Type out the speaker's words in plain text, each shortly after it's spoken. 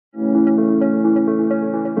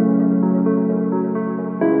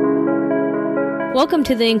Welcome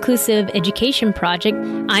to the Inclusive Education Project.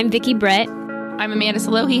 I'm Vicki Brett. I'm Amanda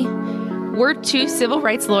Salohi. We're two civil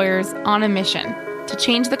rights lawyers on a mission to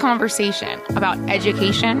change the conversation about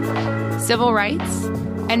education, civil rights,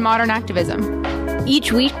 and modern activism.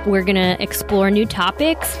 Each week, we're going to explore new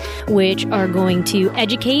topics which are going to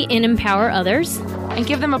educate and empower others and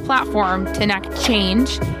give them a platform to enact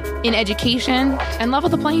change in education and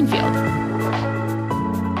level the playing field.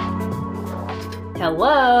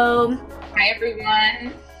 Hello. Hi,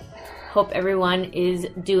 everyone. Hope everyone is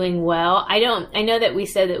doing well. I know that we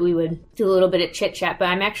said that we would do a little bit of chit chat, but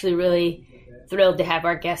I'm actually really thrilled to have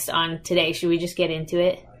our guest on today. Should we just get into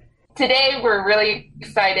it? Today, we're really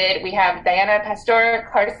excited. We have Diana Pastor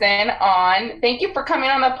Carson on. Thank you for coming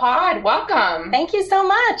on the pod. Welcome. Thank you so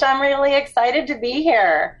much. I'm really excited to be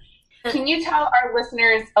here. Can you tell our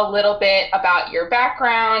listeners a little bit about your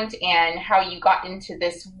background and how you got into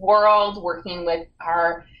this world working with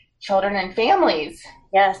our children and families?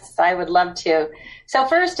 Yes, I would love to. So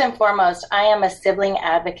first and foremost, I am a sibling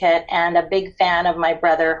advocate and a big fan of my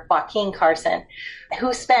brother, Joaquin Carson,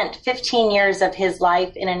 who spent 15 years of his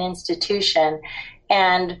life in an institution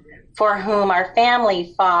and for whom our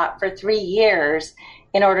family fought for 3 years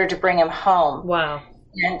in order to bring him home. Wow.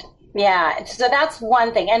 And yeah, so that's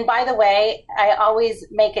one thing. And by the way, I always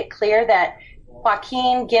make it clear that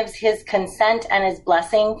Joaquin gives his consent and his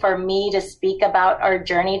blessing for me to speak about our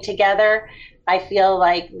journey together. I feel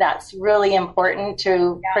like that's really important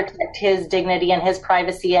to protect his dignity and his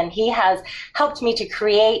privacy. And he has helped me to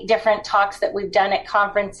create different talks that we've done at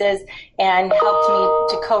conferences and helped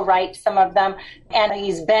me to co-write some of them. And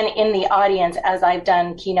he's been in the audience as I've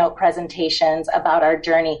done keynote presentations about our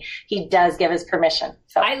journey. He does give his permission.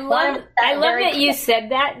 So I love that you said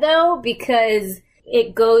that, though, because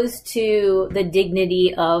it goes to the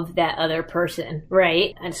dignity of that other person,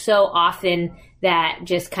 right? And so often that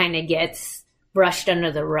just kind of gets brushed under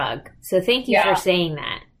the rug. So thank you for saying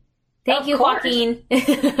that. Thank you, Joaquin.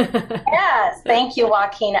 Yes, thank you,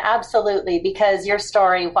 Joaquin. Absolutely, because your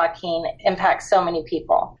story, Joaquin, impacts so many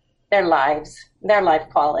people, their lives, their life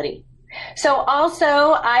quality. So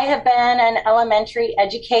also, I have been an elementary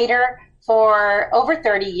educator for over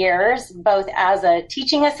 30 years, both as a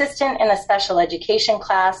teaching assistant in a special education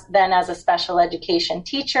class, then as a special education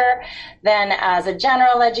teacher, then as a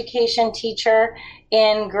general education teacher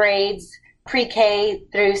in grades pre-K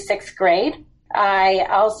through 6th grade. I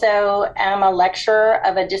also am a lecturer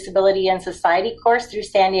of a Disability and Society course through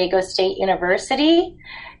San Diego State University.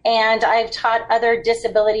 And I've taught other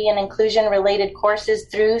disability and inclusion related courses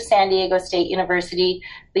through San Diego State University,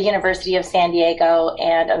 the University of San Diego,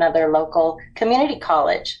 and another local community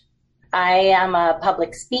college. I am a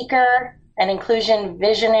public speaker, an inclusion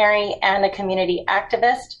visionary, and a community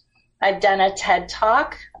activist. I've done a TED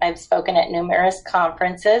Talk. I've spoken at numerous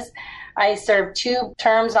conferences. I served 2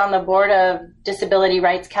 terms on the board of Disability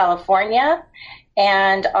Rights California,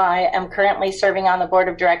 and I am currently serving on the board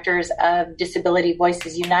of directors of Disability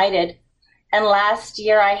Voices United. And last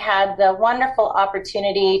year, I had the wonderful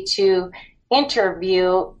opportunity to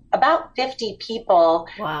interview about 50 people,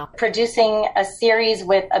 producing a series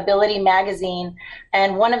with Ability Magazine.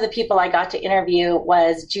 And one of the people I got to interview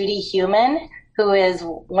was Judy Heumann, who is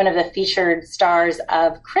one of the featured stars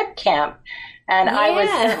of Crip Camp. And I was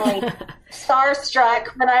certainly starstruck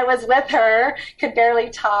when I was with her, could barely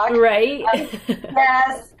talk. Right.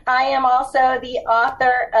 Yes, I am also the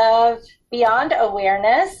author of Beyond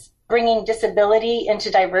Awareness, Bringing Disability into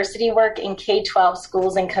Diversity Work in K-12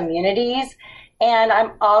 Schools and Communities. And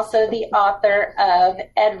I'm also the author of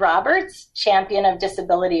Ed Roberts, Champion of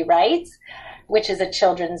Disability Rights, which is a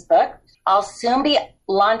children's book. I'll soon be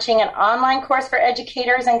launching an online course for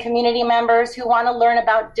educators and community members who want to learn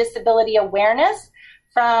about disability awareness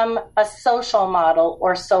from a social model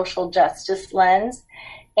or social justice lens.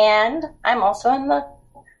 And I'm also in the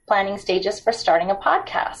planning stages for starting a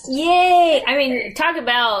podcast. Yay! I mean, talk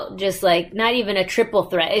about just like not even a triple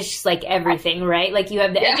threat. It's just like everything, right? Like you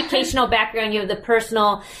have the educational background, you have the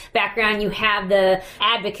personal background, you have the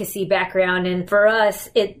advocacy background. And for us,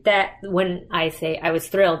 when I say I was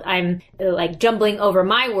thrilled, I'm like jumbling over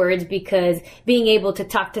my words because being able to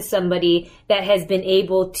talk to somebody that has been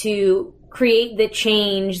able to create the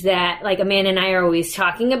change that like Amanda and I are always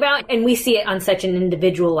talking about. And we see it on such an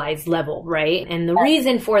individualized level, right? And the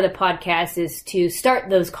reason for the podcast is to start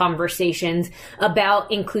those conversations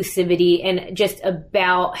about inclusivity and just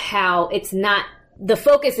about how it's not the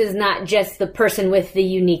focus is not just the person with the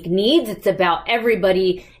unique needs. It's about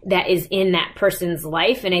everybody that is in that person's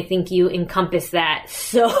life. And I think you encompass that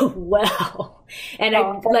so well. And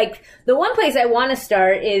the one place I want to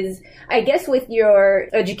start is, I guess, with your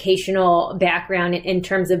educational background in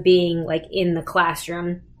terms of being like in the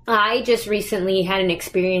classroom. I just recently had an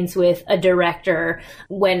experience with a director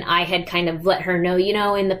when I had kind of let her know,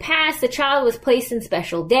 in the past, the child was placed in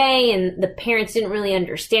special day and the parents didn't really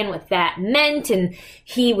understand what that meant. And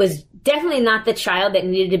he was definitely not the child that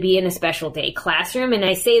needed to be in a special day classroom. And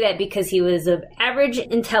I say that because he was of average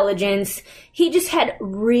intelligence. He just had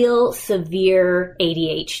real severe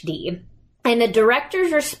ADHD. And the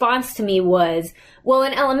director's response to me was, well,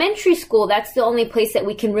 in elementary school, that's the only place that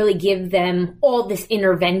we can really give them all this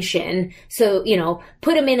intervention. So,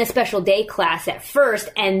 put them in a special day class at first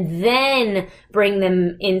and then bring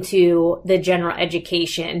them into the general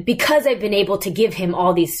education because I've been able to give him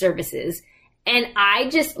all these services. And I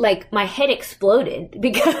just, my head exploded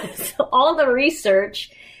because all the research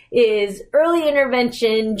is early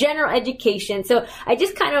intervention, general education. So I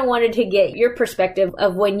just kind of wanted to get your perspective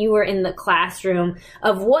of when you were in the classroom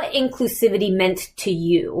of what inclusivity meant to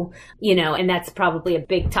you, and that's probably a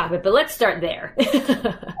big topic, but let's start there.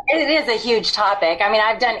 It is a huge topic. I mean,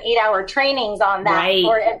 I've done 8-hour trainings on that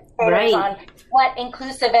for educators on what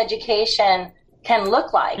inclusive education can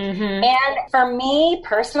look like. Mm-hmm. And for me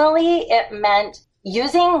personally, it meant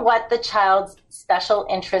using what the child's special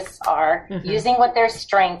interests are, mm-hmm. using what their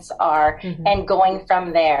strengths are, mm-hmm. and going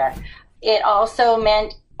from there. It also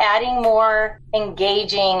meant adding more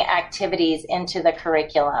engaging activities into the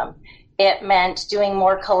curriculum. It meant doing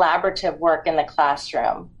more collaborative work in the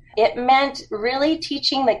classroom. It meant really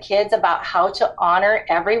teaching the kids about how to honor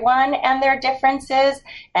everyone and their differences,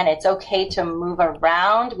 and it's okay to move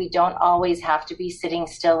around. We don't always have to be sitting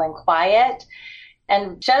still and quiet.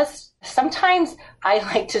 And just sometimes I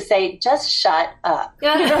like to say, just shut up.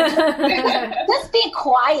 Just be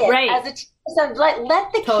quiet. Right. As a teacher. So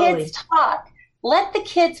let the kids talk. Let the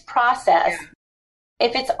kids process. Yeah.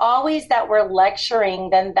 If it's always that we're lecturing,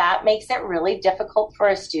 then that makes it really difficult for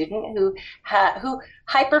a student who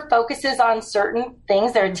hyper focuses on certain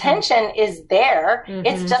things. Their mm-hmm. attention is there. Mm-hmm.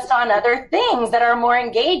 It's just on other things that are more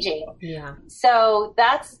engaging. Yeah. So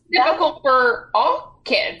that's difficult for all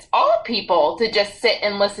kids, all people, to just sit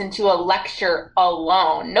and listen to a lecture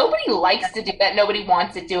alone. Nobody likes to do that. Nobody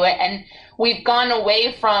wants to do it. And we've gone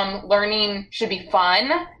away from learning should be fun.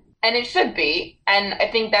 And it should be. And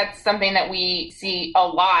I think that's something that we see a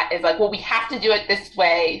lot is we have to do it this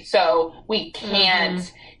way, so we can't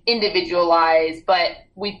mm-hmm. individualize. But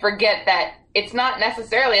we forget that it's not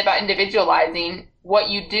necessarily about individualizing. What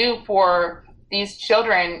you do for these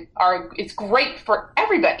children it's great for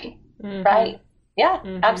everybody. Mm-hmm. Right. Yeah,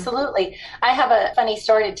 mm-hmm. absolutely. I have a funny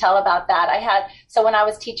story to tell about that. So when I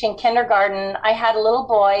was teaching kindergarten, I had a little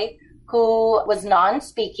boy who was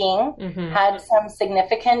non-speaking, mm-hmm. had some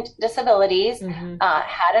significant disabilities, mm-hmm.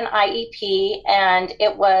 Had an IEP, and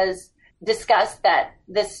it was discussed that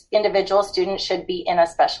this individual student should be in a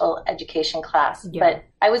special education class. Yeah. But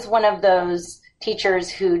I was one of those teachers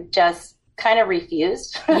who just kind of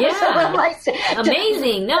refused. Yeah.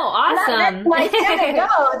 Amazing. No, awesome.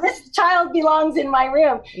 No, this child belongs in my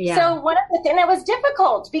room. Yeah. So one of the things, it was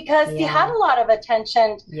difficult because he had a lot of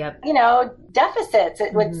attention, deficits,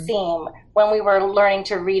 it would seem, when we were learning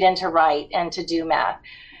to read and to write and to do math.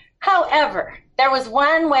 However, there was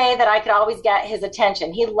one way that I could always get his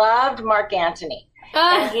attention. He loved Mark Anthony.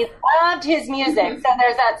 And he loved his music. So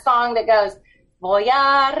there's that song that goes, Voy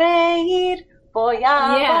a reír.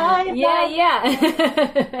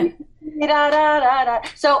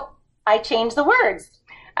 So I changed the words.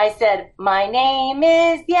 I said, my name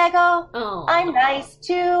is Diego. Oh. I'm nice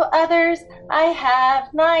to others. I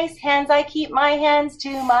have nice hands. I keep my hands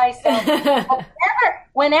to myself.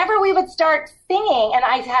 Whenever we would start singing, and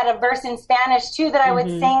I had a verse in Spanish too that I would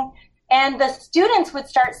sing, and the students would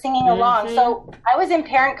start singing along. So I was in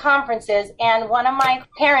parent conferences, and one of my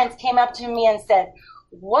parents came up to me and said,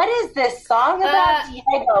 what is this song about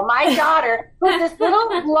Diego? My daughter, who's this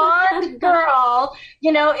little blonde girl,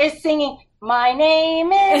 is singing, my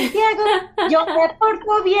name is Diego, yo me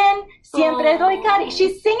porto bien, siempre doy cariño.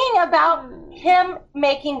 She's singing about him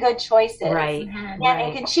making good choices. Right.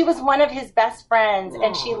 And she was one of his best friends,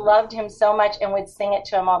 and she loved him so much and would sing it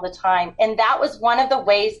to him all the time. And that was one of the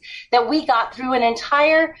ways that we got through an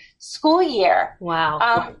entire school year.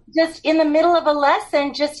 Wow. Just in the middle of a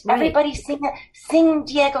lesson, everybody sing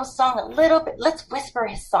Diego's song a little bit. Let's whisper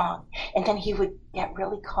his song. And then he would get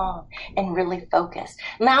really calm and really focused.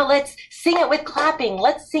 Now let's sing it with clapping.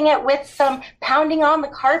 Let's sing it with some pounding on the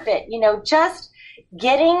carpet.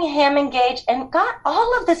 getting him engaged and got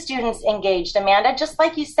all of the students engaged, Amanda. Just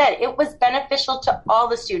like you said, it was beneficial to all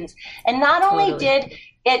the students. And not only did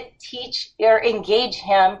it teach or engage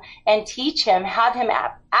him and teach him, have him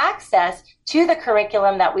access to the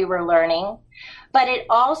curriculum that we were learning, but it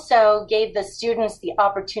also gave the students the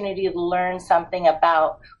opportunity to learn something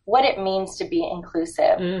about what it means to be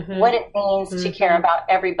inclusive, what it means to care about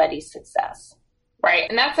everybody's success. Right.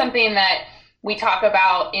 And that's something that we talk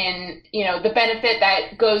about in, the benefit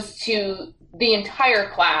that goes to the entire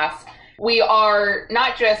class. We are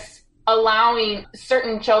not just allowing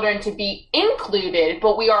certain children to be included,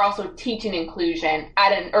 but we are also teaching inclusion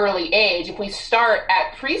at an early age. If we start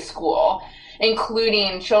at preschool,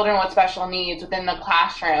 including children with special needs within the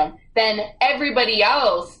classroom, then everybody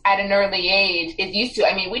else at an early age is used to.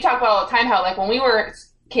 I mean, we talk about all the time how, like, when we were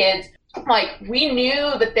kids, like, we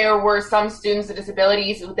knew that there were some students with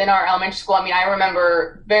disabilities within our elementary school. I mean, I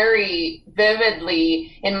remember very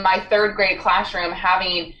vividly in my third grade classroom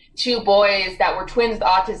having two boys that were twins with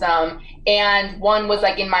autism, and one was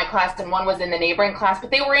like in my class and one was in the neighboring class,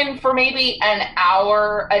 but they were in for maybe an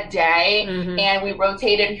hour a day, and we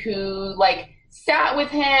rotated who like sat with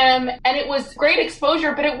him, and it was great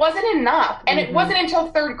exposure, but it wasn't enough. And it wasn't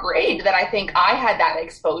until third grade that I think I had that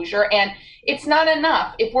exposure, and it's not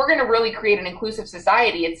enough. If we're going to really create an inclusive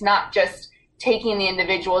society, it's not just taking the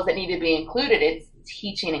individuals that need to be included, it's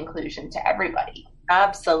teaching inclusion to everybody.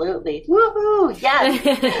 Absolutely. Woohoo! Yes.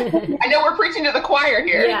 I know we're preaching to the choir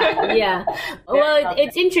here. Yeah. Well,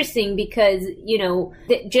 it's interesting because,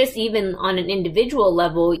 just even on an individual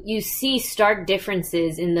level, you see stark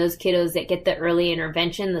differences in those kiddos that get the early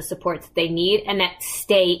intervention, the supports that they need, and that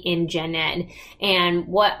stay in gen ed. And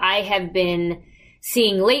what I have been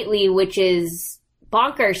seeing lately, which is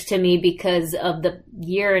bonkers to me because of the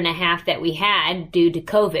year and a half that we had due to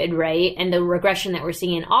COVID, right? And the regression that we're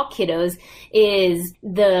seeing in all kiddos is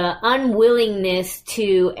the unwillingness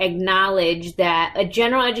to acknowledge that a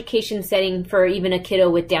general education setting for even a kiddo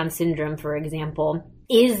with Down syndrome, for example,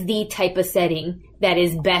 is the type of setting that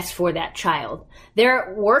is best for that child.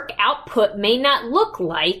 Their work output may not look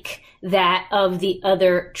like that of the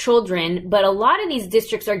other children, but a lot of these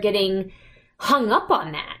districts are getting hung up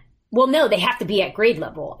on that. Well, no, they have to be at grade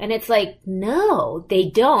level. And it's like, no, they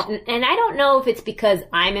don't. And I don't know if it's because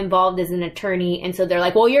I'm involved as an attorney. And so they're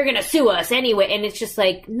like, well, you're going to sue us anyway. And it's just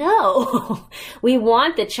like, no, we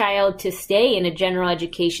want the child to stay in a general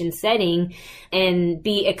education setting and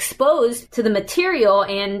be exposed to the material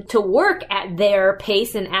and to work at their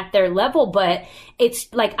pace and at their level. But it's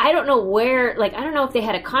like, I don't know if they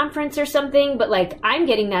had a conference or something, but like, I'm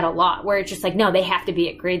getting that a lot where it's just like, no, they have to be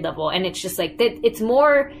at grade level. And it's just like, it's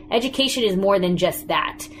more, education is more than just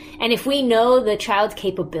that. And if we know the child's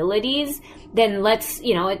capabilities, then let's, an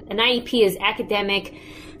IEP is academic,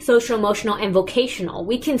 social, emotional, and vocational.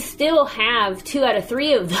 We can still have 2 out of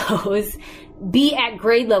 3 of those be at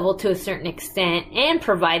grade level to a certain extent and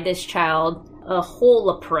provide this child a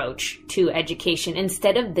whole approach to education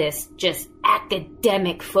instead of this just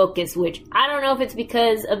academic focus, which I don't know if it's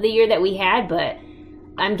because of the year that we had, but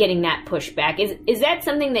I'm getting that pushback. Is that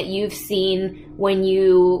something that you've seen when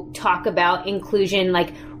you talk about inclusion,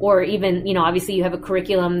 like, or even, obviously you have a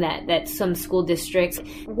curriculum that some school districts,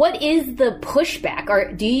 what is the pushback?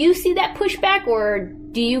 Or do you see that pushback, or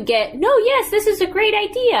do you get, no, yes, this is a great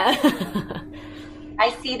idea? I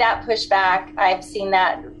see that pushback. I've seen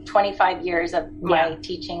that 25 years of my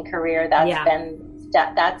teaching career.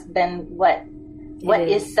 That's been what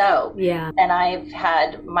is so. Yeah. And I've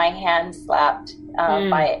had my hand slapped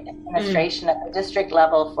by administration at the district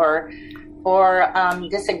level for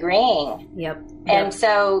disagreeing. Yep. And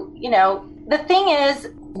so, the thing is,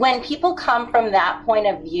 when people come from that point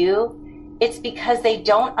of view, it's because they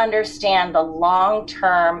don't understand the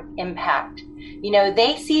long-term impact.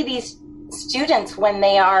 They see these students when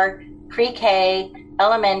they are pre-K,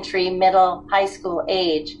 elementary, middle, high school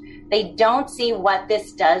age. They don't see what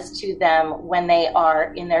this does to them when they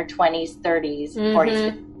are in their 20s, 30s,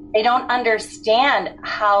 40s. They don't understand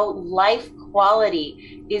how life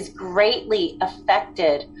quality is greatly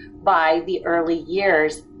affected by the early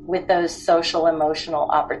years with those social emotional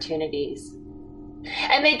opportunities.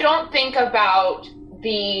 And they don't think about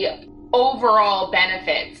the overall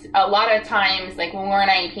benefits. A lot of times, like when we're in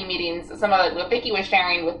IEP meetings, some of what Vicki was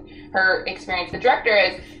sharing with her experience, the director,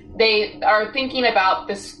 is they are thinking about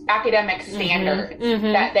this academic standards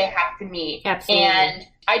that they have to meet. Absolutely. And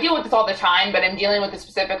I deal with this all the time, but I'm dealing with this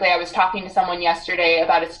specifically. I was talking to someone yesterday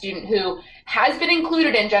about a student who has been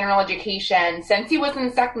included in general education since he was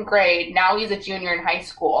in 2nd grade. Now he's a junior in high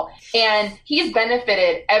school, and he's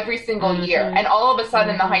benefited every single year. And all of a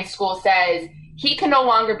sudden the high school says, he can no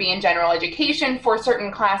longer be in general education for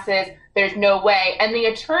certain classes. There's no way. And the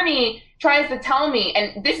attorney tries to tell me,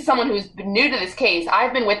 and this is someone who's been new to this case.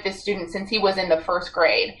 I've been with this student since he was in the first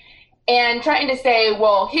grade. And trying to say,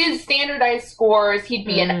 well, his standardized scores, he'd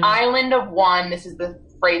be an island of one. This is the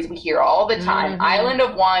phrase we hear all the time, island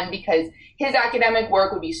of one, because his academic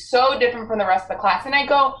work would be so different from the rest of the class. And I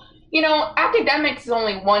go, academics is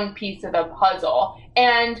only one piece of the puzzle.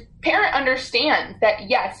 And parent understands that,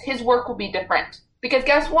 yes, his work will be different. Because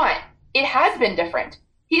guess what? It has been different.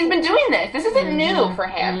 He's been doing this. This isn't new for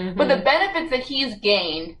him. But the benefits that he's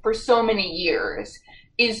gained for so many years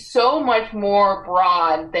is so much more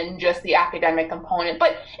broad than just the academic component.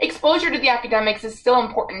 But exposure to the academics is still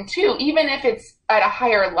important too, even if it's at a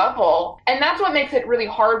higher level. And that's what makes it really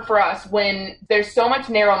hard for us when there's so much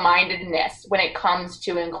narrow-mindedness when it comes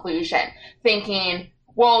to inclusion. Thinking,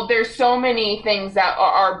 well, there's so many things that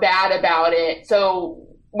are bad about it, so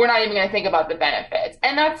we're not even going to think about the benefits.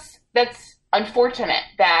 And that's unfortunate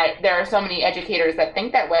that there are so many educators that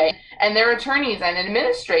think that way, and they're attorneys and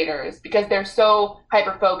administrators because they're so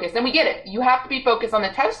hyper-focused. And we get it. You have to be focused on the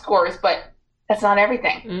test scores, but that's not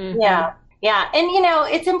everything. Yeah. And,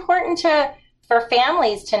 it's important for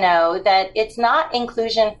families to know that it's not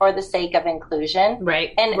inclusion for the sake of inclusion.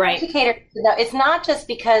 Right. And educators to know it's not just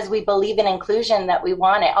because we believe in inclusion that we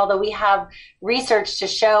want it, although we have research to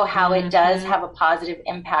show how it does have a positive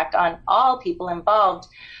impact on all people involved.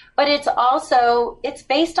 But it's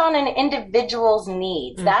based on an individual's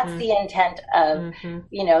needs. That's the intent of,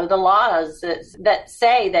 the laws that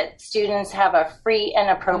say that students have a free and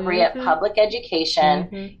appropriate public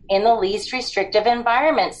education in the least restrictive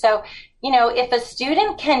environment. So, if a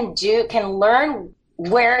student can learn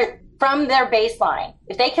from their baseline,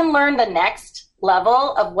 if they can learn the next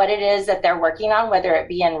level of what it is that they're working on, whether it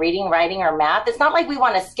be in reading, writing, or math. It's not like we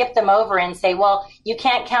want to skip them over and say, well, you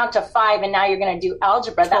can't count to 5 and now you're going to do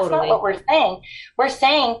algebra. That's not what we're saying. We're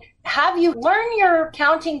saying, have you learn your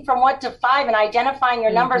counting from 1 to 5 and identifying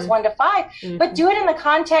your numbers 1 to 5, but do it in the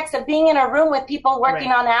context of being in a room with people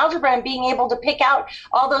working on algebra and being able to pick out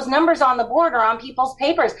all those numbers on the board or on people's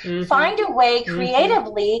papers. Find a way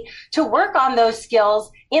creatively to work on those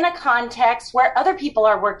skills in a context where other people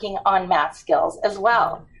are working on math skills as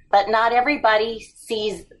well. But not everybody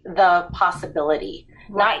sees the possibility.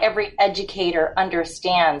 Not every educator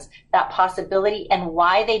understands that possibility, and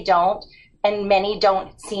why they don't. And many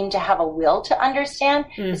don't seem to have a will to understand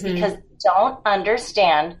is because they don't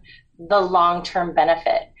understand the long-term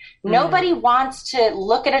benefit. Nobody wants to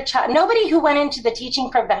look at a child. Nobody who went into the teaching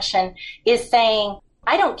profession is saying,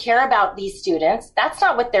 I don't care about these students. That's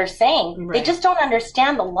not what they're saying. They just don't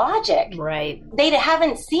understand the logic. They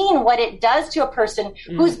haven't seen what it does to a person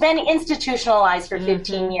who's been institutionalized for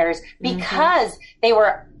 15 years because they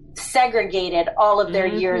were segregated all of their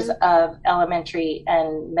years of elementary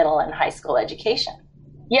and middle and high school education.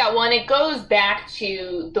 Yeah, well, and it goes back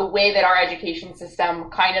to the way that our education system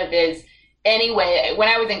kind of is. Anyway, when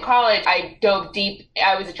I was in college, I dove deep.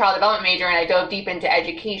 I was a child development major, and I dove deep into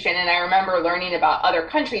education. And I remember learning about other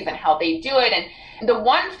countries and how they do it. And the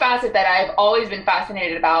one facet that I've always been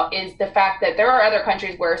fascinated about is the fact that there are other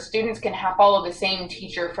countries where students can follow the same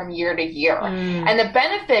teacher from year to year. And the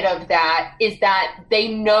benefit of that is that they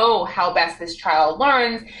know how best this child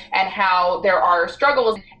learns and how there are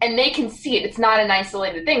struggles, and they can see it. It's not an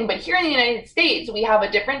isolated thing. But here in the United States, we have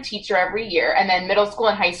a different teacher every year. And then middle school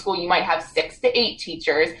and high school, you might have 6 to 8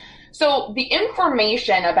 teachers. So the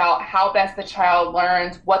information about how best the child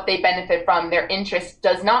learns, what they benefit from, their interests,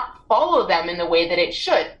 does not follow them in the way that it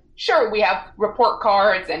should. Sure, we have report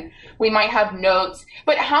cards and we might have notes,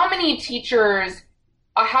 but how many teachers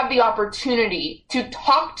have the opportunity to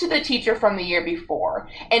talk to the teacher from the year before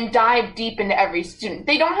and dive deep into every student?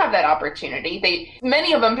 They don't have that opportunity.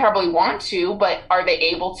 Many of them probably want to, but are they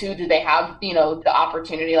able to? Do they have, the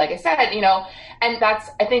opportunity, like I said, and that's,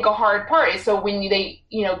 I think, a hard part is so when they,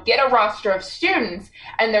 get a roster of students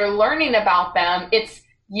and they're learning about them, it's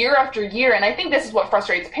year after year. And I think this is what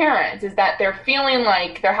frustrates parents, is that they're feeling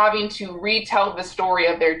like they're having to retell the story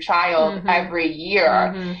of their child every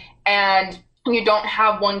year. And you don't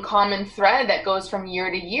have one common thread that goes from year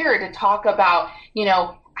to year to talk about,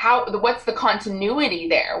 what's the continuity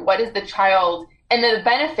there? What is the child, and the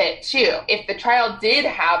benefit too. If the child did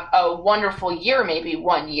have a wonderful year, maybe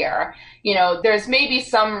one year, there's maybe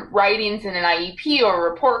some writings in an IEP or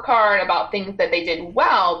a report card about things that they did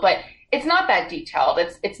well, but it's not that detailed.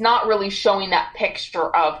 It's not really showing that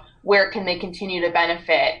picture of where can they continue to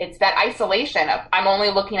benefit. It's that isolation of, I'm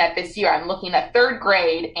only looking at this year. I'm looking at 3rd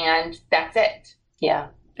grade and that's it. Yeah.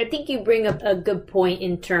 I think you bring up a good point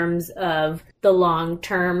in terms of the long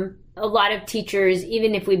term. A lot of teachers,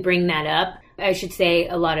 even if we bring that up, I should say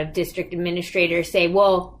a lot of district administrators say,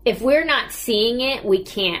 well, if we're not seeing it, we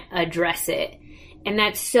can't address it. And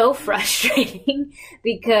that's so frustrating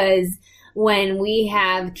because when we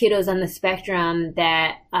have kiddos on the spectrum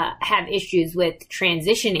that have issues with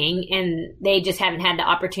transitioning and they just haven't had the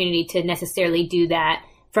opportunity to necessarily do that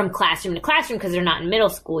from classroom to classroom because they're not in middle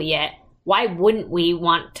school yet, why wouldn't we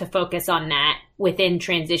want to focus on that within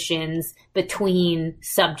transitions between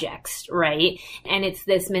subjects, right? And it's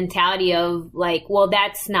this mentality of like, well,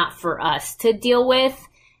 that's not for us to deal with.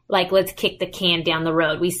 Like, let's kick the can down the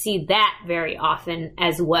road. We see that very often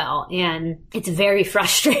as well. And it's very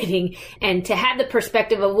frustrating. And to have the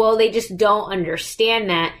perspective of, well, they just don't understand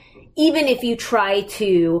that. Even if you try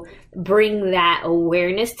to bring that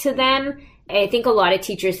awareness to them, I think a lot of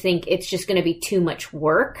teachers think it's just going to be too much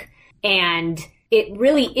work. And it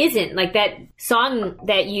really isn't. Like that song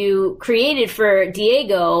that you created for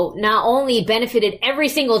Diego not only benefited every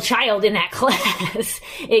single child in that class,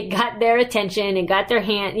 it got their attention and got their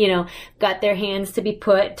got their hands to be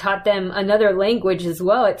put, taught them another language as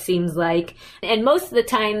well, it seems like. And most of the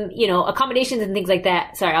time, accommodations and things like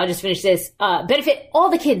that, sorry, I'll just finish this, benefit all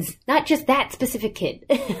the kids, not just that specific kid.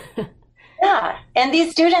 Yeah. And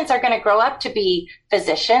these students are going to grow up to be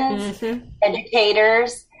physicians,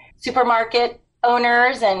 educators, supermarket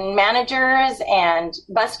owners and managers and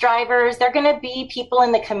bus drivers. They're going to be people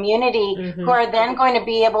in the community who are then going to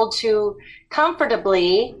be able to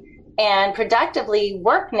comfortably and productively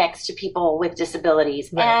work next to people with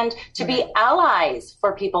disabilities and to be allies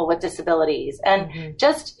for people with disabilities and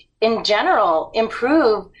just in general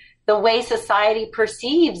improve the way society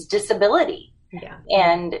perceives disability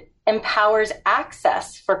and empowers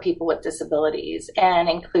access for people with disabilities and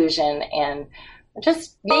inclusion, and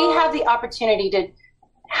just they have the opportunity to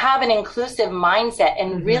have an inclusive mindset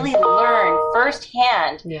and really learn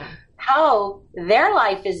firsthand how their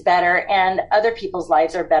life is better and other people's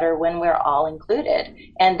lives are better when we're all included.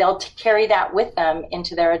 And they'll carry that with them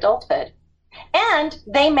into their adulthood. And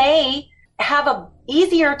they may have a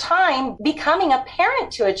easier time becoming a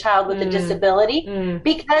parent to a child with a disability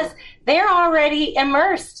because they're already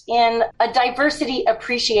immersed in a diversity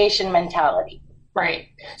appreciation mentality. Right.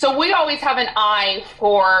 So we always have an eye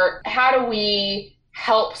for how do we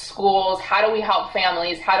help schools? How do we help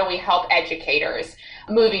families? How do we help educators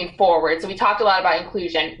moving forward? So we talked a lot about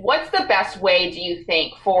inclusion. What's the best way, do you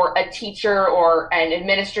think, for a teacher or an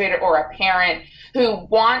administrator or a parent who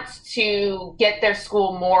wants to get their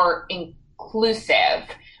school more inclusive?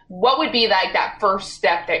 What would be like that first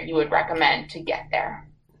step that you would recommend to get there?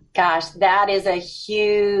 Gosh, that is a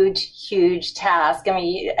huge, huge task. I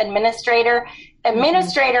mean, administrator,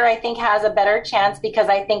 I think, has a better chance because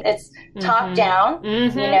I think it's top down.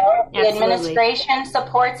 The administration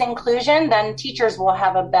supports inclusion, then teachers will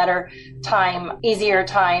have a better time, easier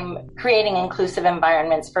time creating inclusive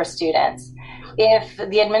environments for students. If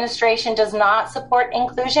the administration does not support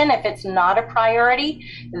inclusion, if it's not a priority,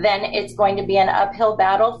 then it's going to be an uphill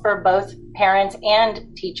battle for both parents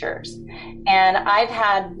and teachers. And I've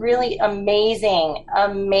had really amazing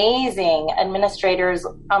administrators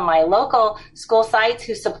on my local school sites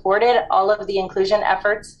who supported all of the inclusion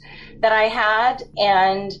efforts that I had,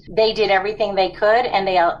 and they did everything they could, and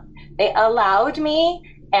they allowed me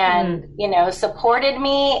and, supported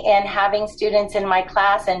me in having students in my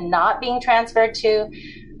class and not being transferred to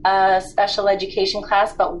a special education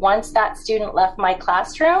class. But once that student left my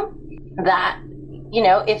classroom, that,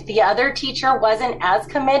 if the other teacher wasn't as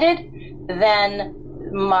committed, then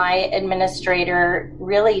my administrator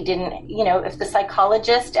really didn't, if the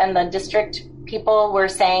psychologist and the district people were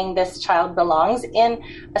saying this child belongs in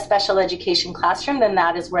a special education classroom, then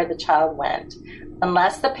that is where the child went.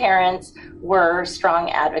 Unless the parents were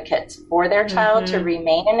strong advocates for their child to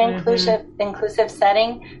remain in an inclusive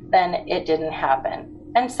setting, then it didn't happen.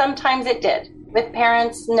 And sometimes it did, with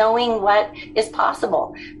parents knowing what is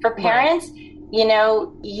possible. For parents,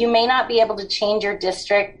 you may not be able to change your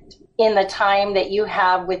district in the time that you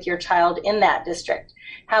have with your child in that district.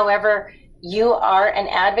 However, you are an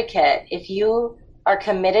advocate. If you are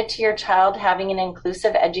committed to your child having an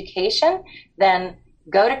inclusive education, then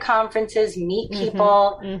go to conferences, meet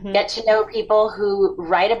people, get to know people who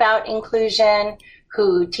write about inclusion,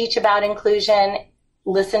 who teach about inclusion,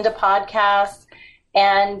 listen to podcasts,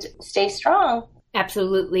 and stay strong.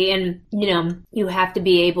 Absolutely. And, you have to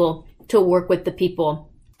be able to work with the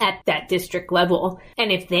people at that district level.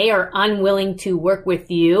 And if they are unwilling to work with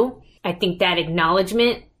you, I think that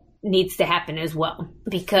acknowledgement needs to happen as well,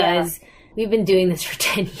 because we've been doing this for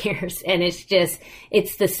 10 years and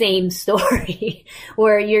it's the same story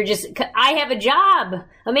where I have a job.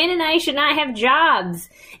 Amanda and I should not have jobs.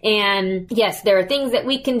 And yes, there are things that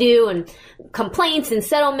we can do and complaints and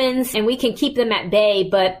settlements, and we can keep them at bay.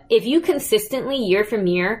 But if you consistently, year from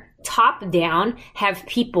year, top down, have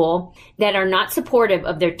people that are not supportive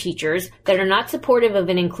of their teachers, that are not supportive of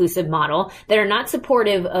an inclusive model, that are not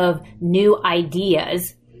supportive of new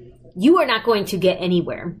ideas, you are not going to get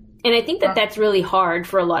anywhere. And I think that that's really hard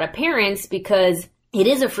for a lot of parents because it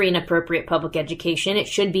is a free and appropriate public education. It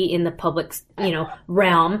should be in the public,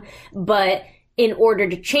 realm. But in order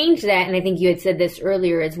to change that, and I think you had said this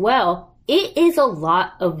earlier as well, it is a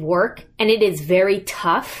lot of work and it is very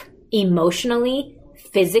tough emotionally,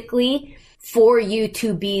 physically, for you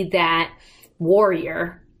to be that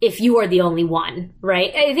warrior if you are the only one,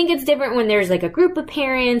 right? I think it's different when there's like a group of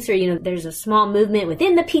parents or, there's a small movement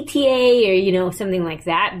within the PTA or, something like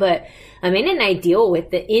that. But in an ideal with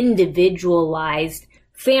the individualized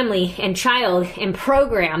family and child and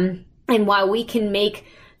program, and while we can make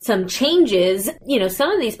some changes,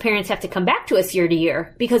 some of these parents have to come back to us year to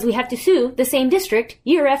year because we have to sue the same district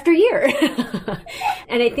year after year.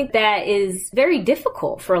 And I think that is very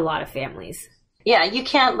difficult for a lot of families. Yeah, you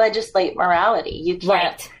can't legislate morality. You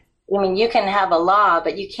can't. Right. You can have a law,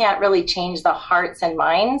 but you can't really change the hearts and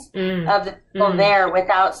minds of the people there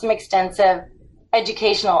without some extensive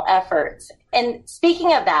educational efforts. And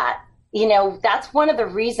speaking of that, that's one of the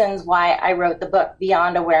reasons why I wrote the book,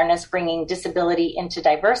 Beyond Awareness, Bringing Disability into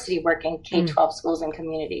Diversity Work in K-12 Schools and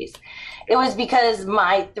Communities. It was because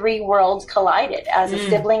my three worlds collided as a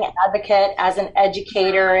sibling advocate, as an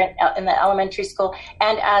educator in the elementary school,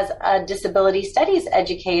 and as a disability studies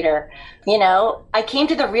educator. I came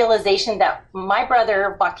to the realization that my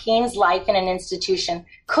brother Joaquin's life in an institution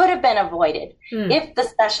could have been avoided if the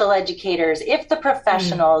special educators, if the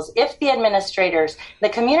professionals, if the administrators, the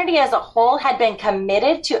community as a whole had been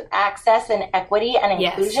committed to access and equity and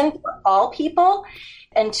inclusion for all people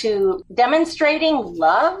and to demonstrating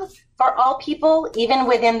love for all people, even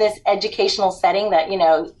within this educational setting that,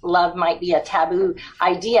 love might be a taboo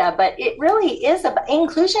idea, but it really is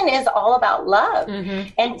inclusion is all about love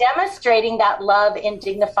and demonstrating that love in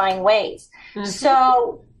dignifying ways.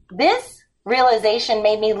 So this realization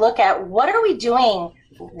made me look at what are we doing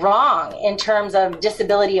wrong in terms of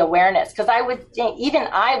disability awareness, because I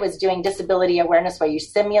was doing disability awareness where you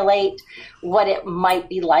simulate what it might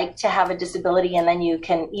be like to have a disability, and then you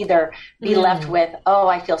can either be left with, oh,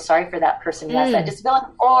 I feel sorry for that person who has that disability,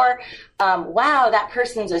 or wow, that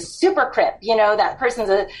person's a super crip, that person's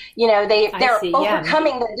they're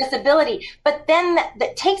overcoming the disability, but then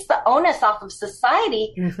that takes the onus off of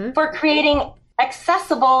society for creating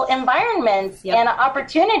accessible environments and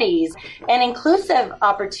opportunities and inclusive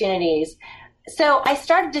opportunities. So I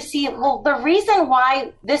started to see, the reason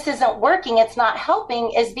why this isn't working, it's not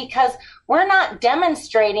helping, is because we're not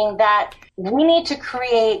demonstrating that we need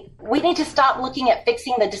to stop looking at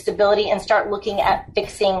fixing the disability and start looking at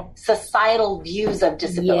fixing societal views of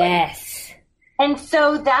disability. Yes. And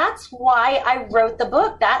so that's why I wrote the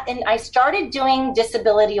book. And I started doing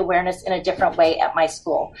disability awareness in a different way at my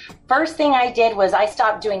school. First thing I did was I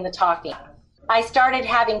stopped doing the talking. I started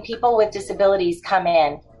having people with disabilities come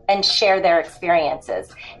in and share their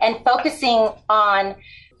experiences and focusing on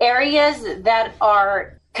areas that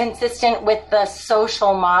are consistent with the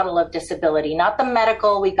social model of disability, not the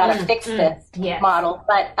medical, we've got to fix this model,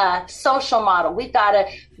 but a social model. We've got to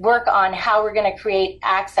work on how we're going to create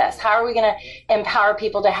access. How are we going to empower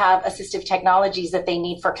people to have assistive technologies that they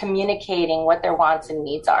need for communicating what their wants and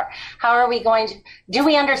needs are? How are we going to, do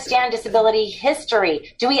we understand disability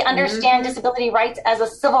history? Do we understand disability rights as a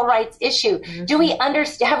civil rights issue? Do we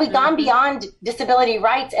understand, have we gone beyond disability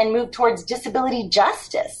rights and moved towards disability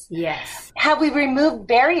justice? Yes. Have we removed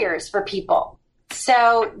barriers for people?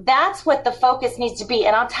 So that's what the focus needs to be.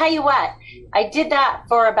 And I'll tell you what, I did that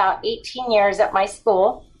for about 18 years at my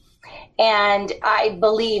school. And I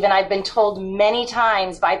believe, and I've been told many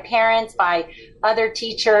times by parents, by other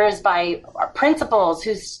teachers, by principals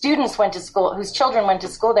whose students went to school, whose children went to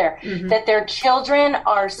school there, that their children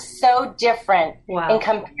are so different in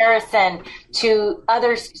comparison to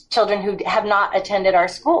other children who have not attended our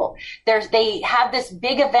school. They have this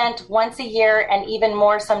big event once a year, and even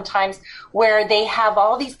more sometimes, where they have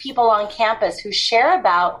all these people on campus who share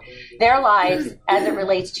about their lives as it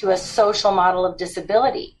relates to a social model of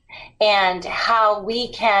disability and how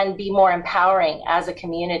we can be more empowering as a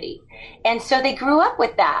community. And so they grew up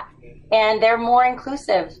with that, and they're more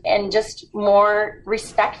inclusive and just more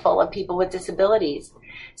respectful of people with disabilities.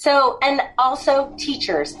 So, and also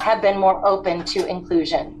teachers have been more open to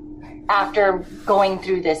inclusion after going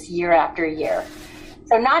through this year after year.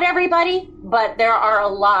 So not everybody, but there are a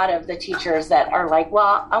lot of the teachers that are like,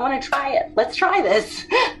 well, I want to try it. Let's try this.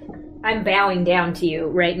 I'm bowing down to you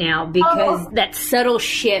right now because that subtle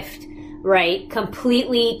shift, right,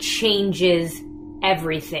 completely changes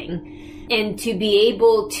everything. And to be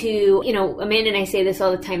able to, you know, Amanda and I say this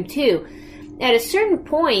all the time too, at a certain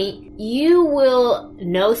point, you will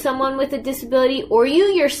know someone with a disability, or you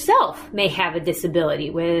yourself may have a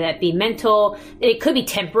disability, whether that be mental, it could be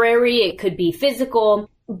temporary, it could be physical,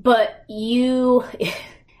 but you,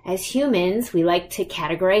 as humans, we like to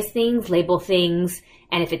categorize things, label things,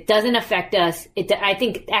 and if it doesn't affect us, I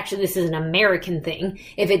think actually this is an American thing,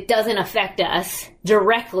 if it doesn't affect us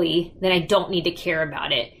directly, then I don't need to care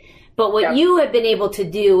about it. But what you have been able to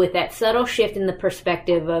do with that subtle shift in the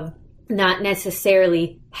perspective of not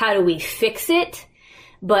necessarily how do we fix it,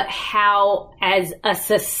 but how as a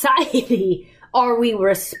society are we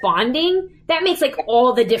responding, that makes like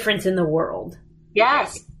all the difference in the world.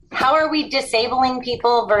 Yes. How are we disabling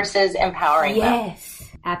people versus empowering them? Yes,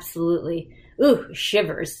 absolutely. Ooh,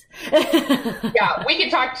 shivers. Yeah, we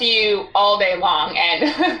could talk to you all day long, and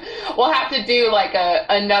we'll have to do like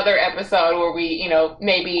another episode where we, you know,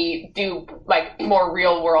 maybe do like more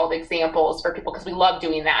real world examples for people, because we love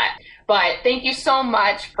doing that. But thank you so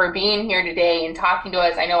much for being here today and talking to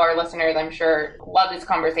us. I know our listeners, I'm sure, love this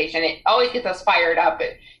conversation. It always gets us fired up.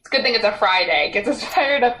 It's a good thing it's a Friday. It gets us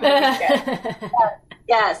fired up for the weekend.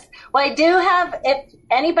 Yes. Well, I do have, if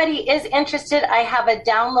anybody is interested, I have a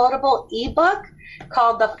downloadable ebook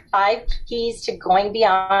called The 5 Keys to Going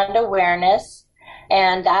Beyond Awareness.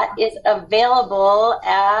 And that is available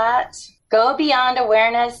at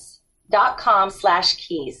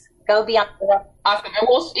gobeyondawareness.com/keys. Go Beyond. Awesome. And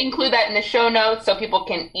we'll include that in the show notes so people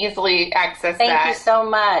can easily access that. Thank you so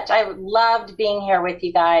much. I loved being here with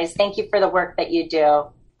you guys. Thank you for the work that you do.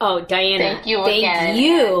 Oh, Diana, thank you again.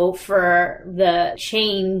 You for the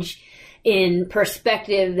change in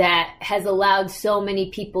perspective that has allowed so many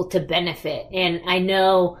people to benefit. And I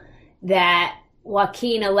know that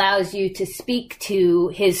Joaquin allows you to speak to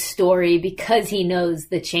his story because he knows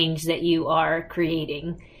the change that you are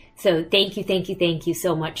creating. So thank you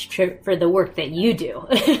so much for the work that you do.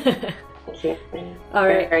 Thank you. All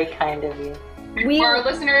right. Very kind of you. For our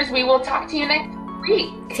listeners, we will talk to you next week.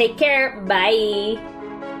 Take care. Bye.